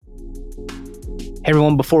Hey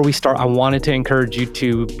everyone, before we start, I wanted to encourage you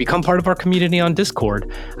to become part of our community on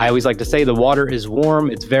Discord. I always like to say the water is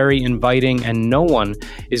warm, it's very inviting, and no one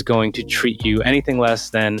is going to treat you anything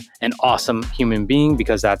less than an awesome human being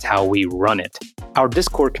because that's how we run it. Our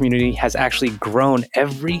Discord community has actually grown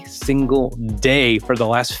every single day for the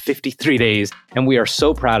last 53 days, and we are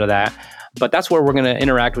so proud of that. But that's where we're going to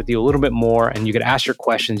interact with you a little bit more, and you could ask your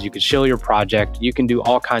questions, you could show your project, you can do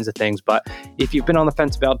all kinds of things. But if you've been on the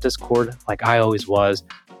fence about Discord, like I always was,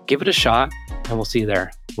 give it a shot, and we'll see you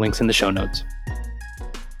there. Links in the show notes.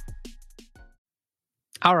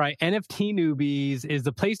 All right, NFT Newbies is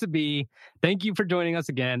the place to be. Thank you for joining us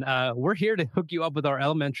again. We're here to hook you up with our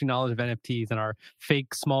elementary knowledge of NFTs and our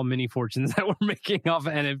fake small mini fortunes that we're making off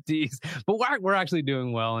of NFTs. But we're actually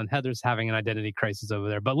doing well, and Heather's having an identity crisis over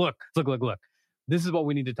there. But look. This is what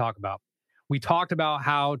we need to talk about. We talked about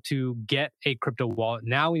how to get a crypto wallet.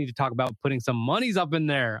 Now we need to talk about putting some monies up in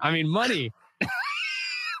there. I mean, money.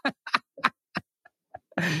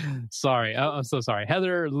 Sorry. I'm so sorry.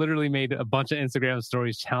 Heather literally made a bunch of Instagram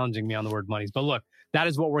stories challenging me on the word monies. But look, that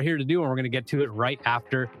is what we're here to do, and we're going to get to it right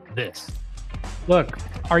after this. Look,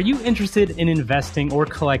 are you interested in investing or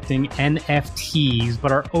collecting NFTs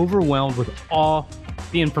but are overwhelmed with all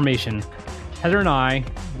the information? Heather and I,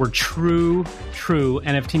 we're true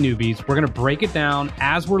NFT newbies. We're going to break it down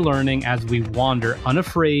as we're learning, as we wander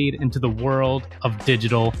unafraid into the world of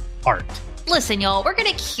digital art. Listen, y'all, we're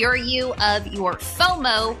going to cure you of your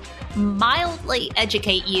FOMO, mildly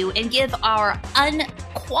educate you, and give our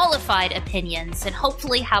unqualified opinions, and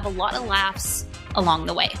hopefully have a lot of laughs along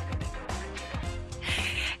the way.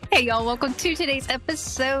 Hey, y'all, welcome to today's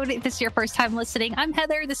episode. If this is your first time listening, I'm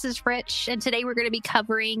Heather, this is Rich, and today we're going to be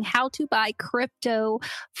covering how to buy crypto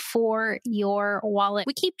for your wallet.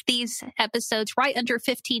 We keep these episodes right under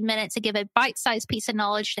 15 minutes to give a bite-sized piece of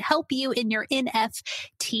knowledge to help you in your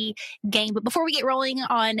NFT game. But before we get rolling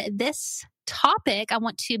on this topic, I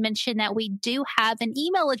want to mention that we do have an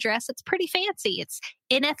email address that's pretty fancy. It's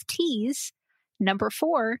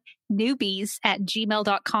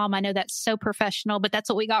NFTs4newbies@gmail.com. I know that's so professional, but that's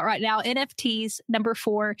what we got right now.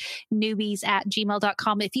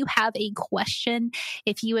 NFTs4newbies@gmail.com. If you have a question,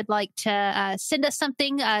 if you would like to send us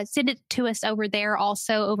something, send it to us over there.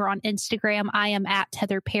 Also over on Instagram, I am at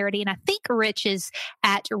Heather Parody, and I think Rich is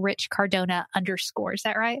at Rich Cardona _. Is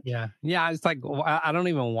that right? Yeah. It's like, I don't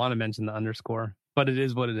even want to mention the underscore. But it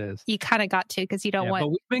is what it is. You kind of got to because you don't want... But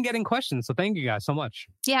we've been getting questions, so thank you guys so much.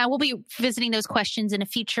 Yeah, we'll be visiting those questions in a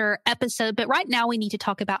future episode. But right now, we need to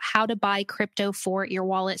talk about how to buy crypto for your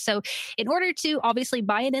wallet. So in order to obviously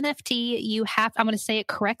buy an NFT, you have... I'm going to say it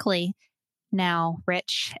correctly now,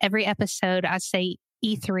 Rich. Every episode, I say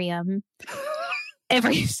Ethereum.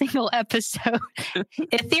 Every single episode,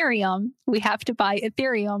 Ethereum, we have to buy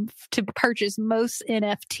Ethereum to purchase most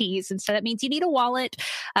NFTs. And so that means you need a wallet.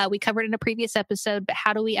 We covered in a previous episode, but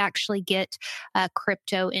how do we actually get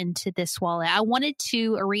crypto into this wallet? I wanted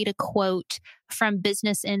to read a quote from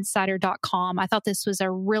businessinsider.com. I thought this was a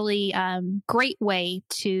really great way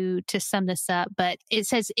to sum this up, but it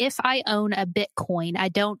says, if I own a Bitcoin, I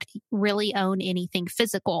don't really own anything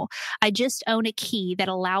physical. I just own a key that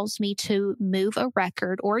allows me to move a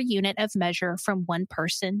record or unit of measure from one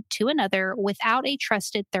person to another without a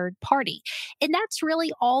trusted third party. And that's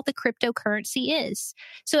really all the cryptocurrency is.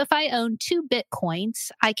 So if I own 2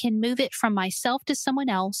 Bitcoins, I can move it from myself to someone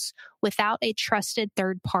else without a trusted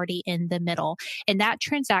third party in the middle. And that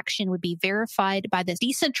transaction would be verified by the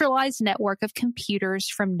decentralized network of computers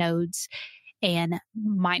from nodes and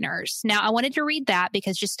miners. Now, I wanted to read that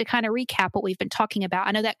because just to kind of recap what we've been talking about,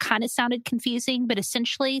 I know that kind of sounded confusing, but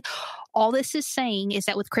essentially all this is saying is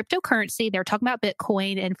that with cryptocurrency, they're talking about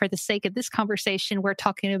Bitcoin. And for the sake of this conversation, we're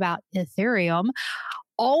talking about Ethereum.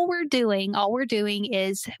 All we're doing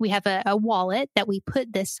is we have a wallet that we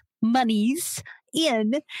put this monies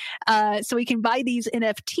in, so we can buy these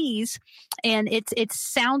NFTs. And it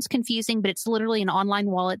sounds confusing, but it's literally an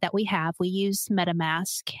online wallet that we have. We use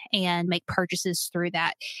MetaMask and make purchases through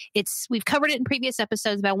that. We've covered it in previous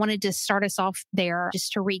episodes, but I wanted to start us off there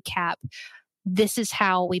just to recap. This is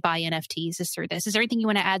how we buy NFTs, is through this. Is there anything you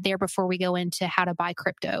want to add there before we go into how to buy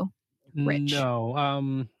crypto, Rich?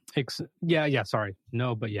 No. Sorry.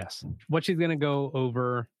 No, but yes. What she's going to go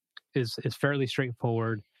over is fairly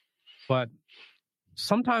straightforward, but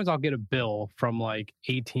sometimes I'll get a bill from like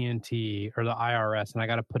AT&T or the IRS and I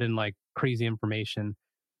got to put in like crazy information.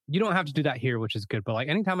 You don't have to do that here, which is good. But like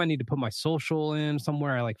anytime I need to put my social in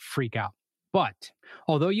somewhere, I like freak out. But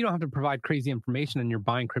although you don't have to provide crazy information and you're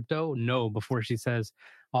buying crypto, know before she says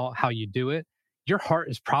how you do it, your heart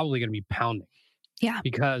is probably going to be pounding. Yeah.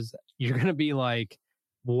 Because you're going to be like,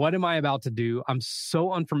 what am I about to do? I'm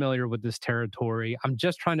so unfamiliar with this territory. I'm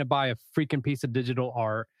just trying to buy a freaking piece of digital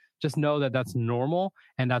art. Just know that that's normal.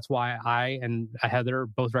 And that's why I and Heather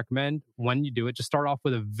both recommend when you do it, just start off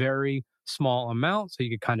with a very small amount so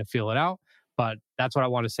you can kind of feel it out. But that's what I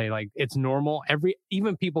want to say. Like, it's normal.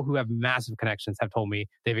 Even people who have massive connections have told me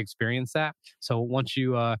they've experienced that. So once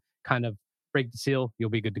you kind of break the seal,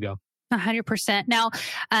 you'll be good to go. 100%. Now,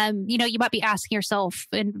 you might be asking yourself,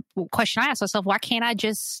 and question I ask myself, why can't I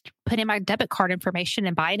just put in my debit card information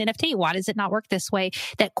and buy an NFT? Why does it not work this way?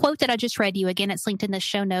 That quote that I just read you, again, it's linked in the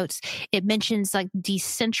show notes. It mentions like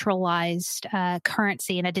decentralized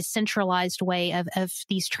currency and a decentralized way of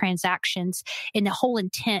these transactions. And the whole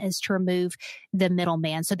intent is to remove the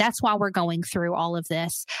middleman. So that's why we're going through all of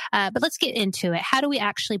this. But let's get into it. How do we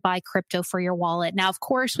actually buy crypto for your wallet? Now, of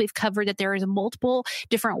course, we've covered that there is multiple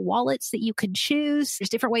different wallets that you could choose. There's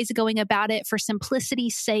different ways of going about it. For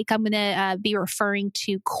simplicity's sake, I'm going to be referring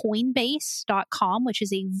to Coinbase.com, which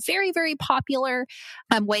is a very, very popular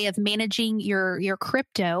way of managing your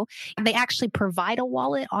crypto. And they actually provide a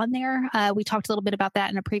wallet on there. We talked a little bit about that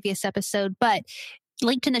in a previous episode, but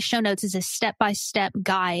linked in the show notes is a step-by-step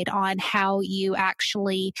guide on how you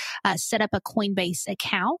actually set up a Coinbase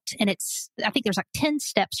account. And I think there's like 10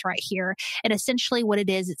 steps right here. And essentially what it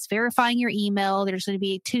is, it's verifying your email. There's going to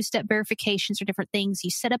be 2-step verifications for different things. You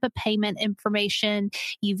set up a payment information,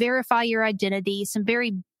 you verify your identity, some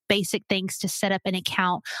very basic things to set up an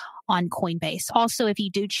account on Coinbase. Also, if you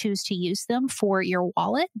do choose to use them for your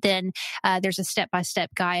wallet, then there's a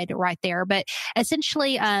step-by-step guide right there. But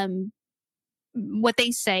essentially, what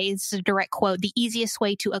they say is a direct quote: the easiest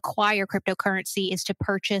way to acquire cryptocurrency is to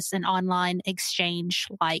purchase an online exchange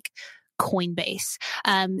like Coinbase.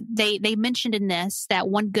 They mentioned in this that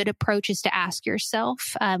one good approach is to ask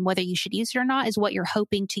yourself whether you should use it or not is what you're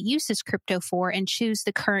hoping to use this crypto for, and choose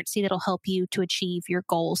the currency that'll help you to achieve your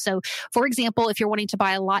goals. So, for example, if you're wanting to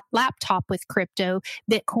buy a laptop with crypto,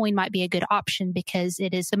 Bitcoin might be a good option because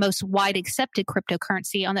it is the most wide accepted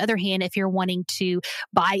cryptocurrency. On the other hand, if you're wanting to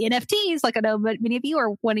buy NFTs, like I know many of you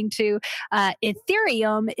are wanting to,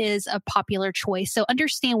 Ethereum is a popular choice. So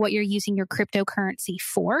understand what you're using your cryptocurrency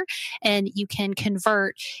for, and you can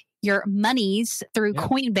convert your monies through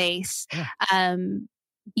Coinbase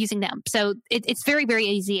using them. So it's very, very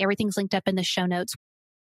easy. Everything's linked up in the show notes.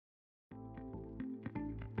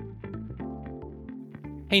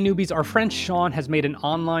 Hey newbies, our friend Sean has made an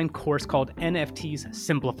online course called NFTs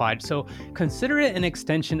Simplified. So consider it an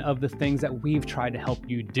extension of the things that we've tried to help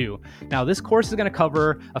you do. Now, this course is going to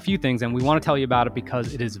cover a few things, and we want to tell you about it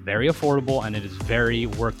because it is very affordable and it is very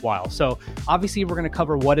worthwhile. So obviously, we're going to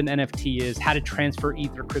cover what an NFT is, how to transfer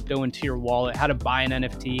Ether crypto into your wallet, how to buy an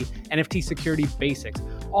NFT, NFT security basics,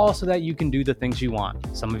 all so that you can do the things you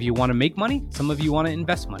want. Some of you want to make money. Some of you want to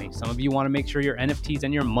invest money. Some of you want to make sure your NFTs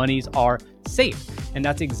and your monies are safe. And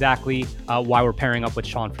that's exactly why we're pairing up with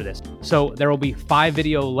Sean for this. So there will be 5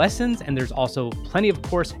 video lessons, and there's also plenty of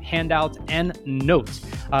course handouts and notes.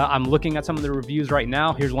 I'm looking at some of the reviews right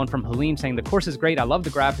now. Here's one from Helene saying, "The course is great. I love the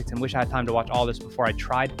graphics and wish I had time to watch all this before I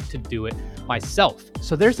tried to do it myself."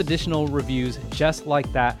 So there's additional reviews just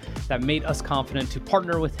like that made us confident to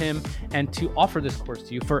partner with him and to offer this course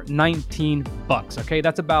to you for $19. Okay,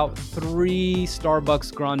 that's about 3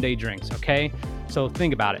 Starbucks Grande drinks. Okay. So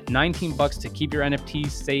think about it, $19 to keep your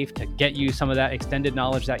NFTs safe, to get you some of that extended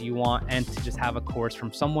knowledge that you want, and to just have a course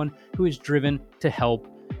from someone who is driven to help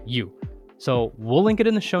you. So we'll link it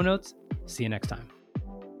in the show notes. See you next time.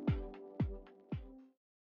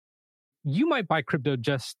 You might buy crypto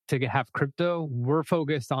just to have crypto. We're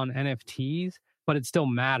focused on NFTs, but it still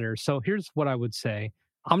matters. So here's what I would say.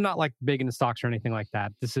 I'm not like big into stocks or anything like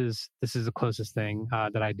that. This is the closest thing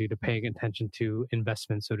that I do to paying attention to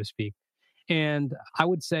investment, so to speak. And I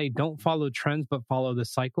would say don't follow trends, but follow the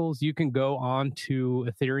cycles. You can go on to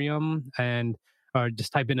Ethereum and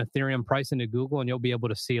just type in Ethereum price into Google, and you'll be able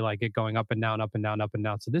to see like it going up and down, up and down, up and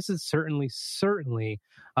down. So this is certainly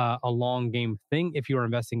a long game thing if you are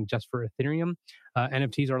investing just for Ethereum.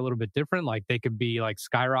 NFTs are a little bit different. Like they could be like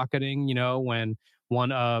skyrocketing, when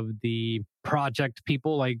one of the project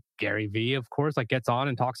people like Gary Vee, of course, like gets on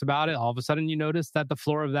and talks about it. All of a sudden you notice that the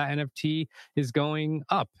floor of that NFT is going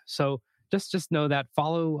up. So just know that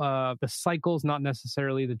follow the cycles, not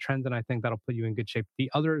necessarily the trends, and I think that'll put you in good shape. The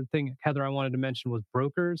other thing, Heather, I wanted to mention was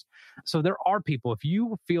brokers. So there are people, if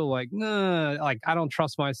you feel like, like I don't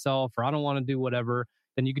trust myself or I don't want to do whatever,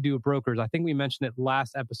 then you could do a brokers. I think we mentioned it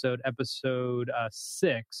last episode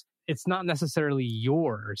 6. It's not necessarily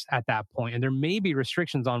yours at that point, and there may be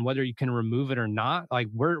restrictions on whether you can remove it or not. Like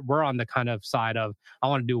we're on the kind of side of I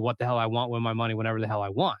want to do what the hell I want with my money whenever the hell I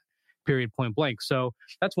want. period, point blank. So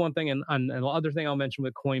that's one thing. And the other thing I'll mention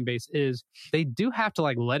with Coinbase is they do have to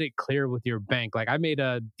like let it clear with your bank. Like I made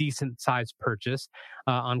a decent sized purchase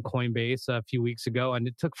on Coinbase a few weeks ago, and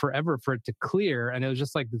it took forever for it to clear. And it was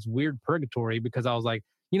just like this weird purgatory because I was like,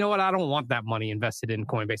 you know what? I don't want that money invested in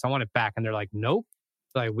Coinbase. I want it back. And they're like, nope.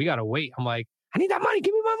 Like, we got to wait. I'm like, I need that money.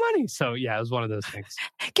 Give me my money. So yeah, it was one of those things.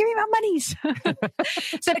 Give me my monies.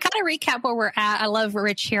 So to kind of recap where we're at, I love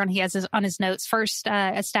Rich here, and he has on his notes. First,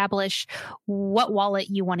 establish what wallet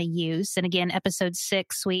you want to use. And again, episode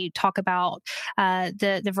 6, we talk about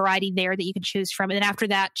the variety there that you can choose from. And then after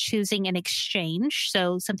that, choosing an exchange.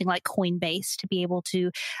 So something like Coinbase to be able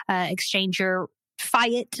to exchange your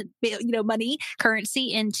fiat, money,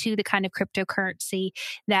 currency into the kind of cryptocurrency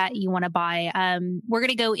that you want to buy. We're going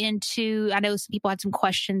to go into, I know some people had some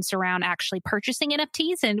questions around actually purchasing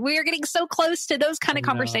NFTs, and we are getting so close to those kind of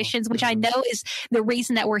conversations, which I know is the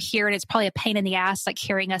reason that we're here. And it's probably a pain in the ass, like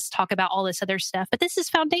hearing us talk about all this other stuff, but this is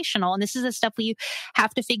foundational. And this is the stuff you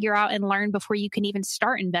have to figure out and learn before you can even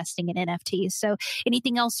start investing in NFTs. So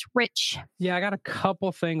anything else, Rich? Yeah, I got a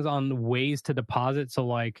couple things on ways to deposit. So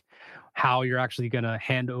like how you're actually going to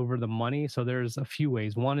hand over the money. So there's a few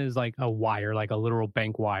ways. One is like a wire, like a literal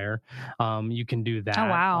bank wire. You can do that. Oh,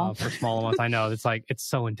 wow. For small amounts. I know it's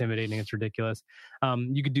so intimidating. It's ridiculous.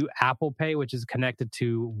 You could do Apple Pay, which is connected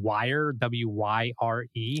to Wire,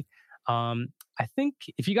 WYRE. I think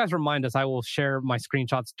if you guys remind us, I will share my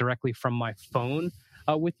screenshots directly from my phone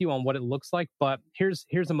with you on what it looks like. But here's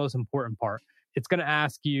the most important part. It's going to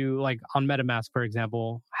ask you, like on MetaMask, for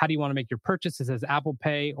example, how do you want to make your purchase? It says Apple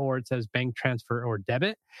Pay or it says bank transfer or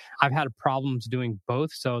debit. I've had problems doing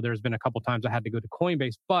both. So there's been a couple times I had to go to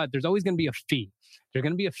Coinbase, but there's always going to be a fee. There's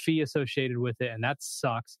going to be a fee associated with it, and that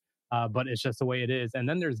sucks. But it's just the way it is. And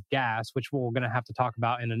then there's gas, which we're going to have to talk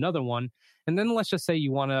about in another one. And then let's just say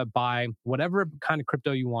you want to buy whatever kind of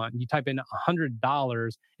crypto you want. You type in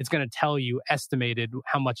 $100, it's going to tell you estimated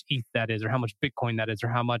how much ETH that is, or how much Bitcoin that is, or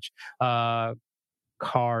how much Cardano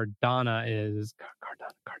is.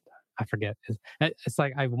 Cardano. I forget. It's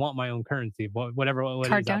like I want my own currency, whatever what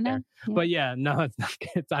is out there. Yeah. But yeah, no, it's not.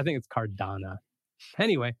 I think it's Cardano.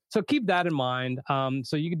 Anyway, so keep that in mind.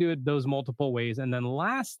 So you can do it those multiple ways. And then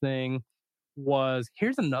last thing was,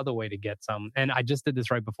 here's another way to get some. And I just did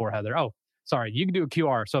this right before Heather. Oh, sorry. You can do a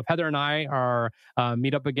QR. So if Heather and I are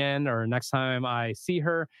meet up again, or next time I see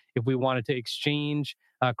her, if we wanted to exchange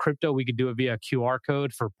crypto, we could do it via QR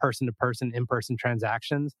code for person-to-person, in-person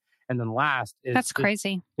transactions. And then last is... That's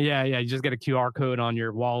crazy. Yeah. You just get a QR code on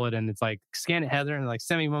your wallet and it's like, scan it, Heather, and like,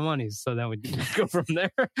 send me my money. So then we go from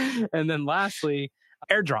there. And then lastly,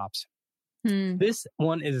 airdrops. This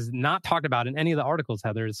one is not talked about in any of the articles,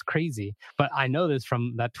 Heather. It's crazy. But I know this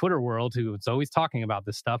from that Twitter world who is always talking about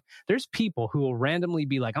this stuff. There's people who will randomly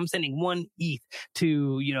be like, I'm sending 1 ETH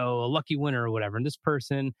to, a lucky winner or whatever. And this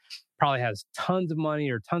person probably has tons of money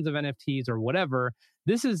or tons of NFTs or whatever.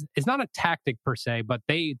 It's not a tactic per se, but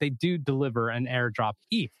they do deliver an airdrop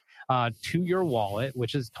ETH to your wallet,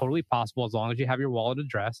 which is totally possible as long as you have your wallet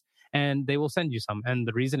address, and they will send you some. And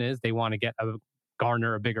the reason is they want to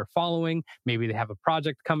garner a bigger following. Maybe they have a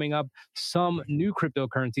project coming up. Some new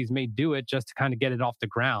cryptocurrencies may do it just to kind of get it off the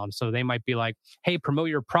ground. So they might be like, hey, promote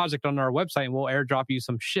your project on our website and we'll airdrop you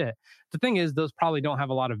some shit. The thing is, those probably don't have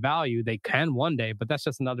a lot of value. They can one day, but that's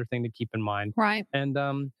just another thing to keep in mind. Right. And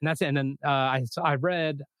that's it. And then I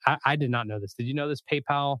read, I did not know this. Did you know this?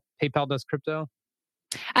 PayPal does crypto?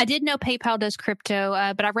 I did know PayPal does crypto,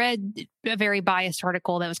 but I read a very biased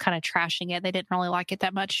article that was kind of trashing it. They didn't really like it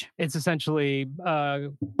that much. It's essentially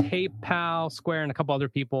PayPal, Square, and a couple other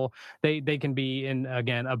people. They can be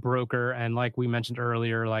again a broker, and like we mentioned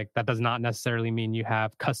earlier, like that does not necessarily mean you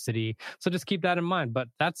have custody. So just keep that in mind. But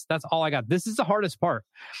that's all I got. This is the hardest part.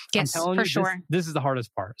 Yes, for sure. This is the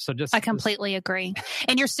hardest part. So I completely agree.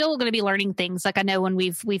 And you're still going to be learning things. Like I know when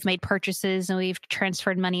we've made purchases and we've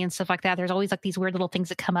transferred money and stuff like that, there's always like these weird little things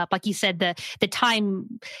that come up. Like you said, the time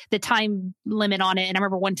limit on it. And I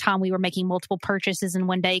remember one time we were making multiple purchases in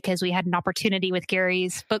one day because we had an opportunity with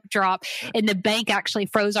Gary's book drop, and the bank actually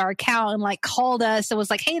froze our account and like called us and was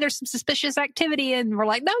like, hey, there's some suspicious activity. And we're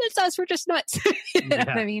like, no, that's us. We're just nuts. You know what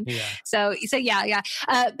I mean? Yeah. So yeah.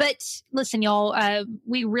 But listen, y'all,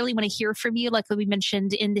 we really want to hear from you. Like we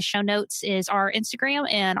mentioned in the show notes is our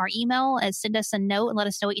Instagram and our email. Send us a note and let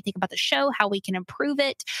us know what you think about the show, how we can improve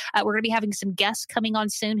it. We're going to be having some guests coming on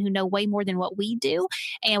soon who know way more than what we do.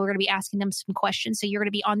 And we're going to be asking them some questions. So you're going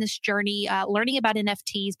to be on this journey, learning about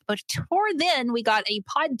NFTs. But before then, we got a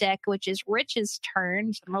pod deck, which is Rich's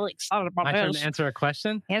turn. So I'm really excited about My this. turn to answer a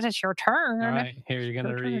question? Yes, it's your turn. All right, here, you're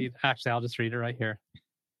going to read. Actually, I'll just read it right here.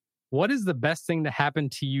 What is the best thing to happen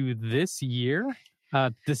to you this year?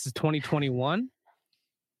 This is 2021.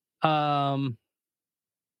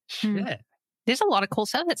 Shit. There's a lot of cool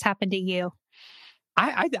stuff that's happened to you.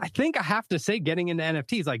 I think I have to say getting into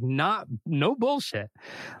NFTs, like no bullshit.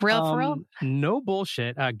 For real? No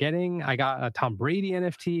bullshit. I got a Tom Brady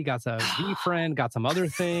NFT, got a V-Friend, got some other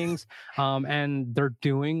things. And they're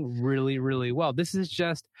doing really, really well. This is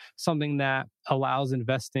just something that allows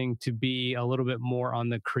investing to be a little bit more on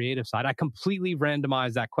the creative side. I completely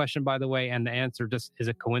randomized that question, by the way, and the answer just is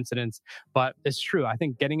a coincidence, but it's true. I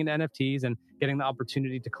think getting into NFTs and getting the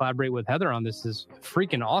opportunity to collaborate with Heather on this is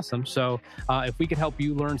freaking awesome. So if we could help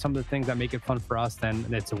you learn some of the things that make it fun for us, then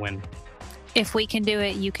it's a win. If we can do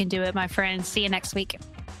it, you can do it, my friends. See you next week.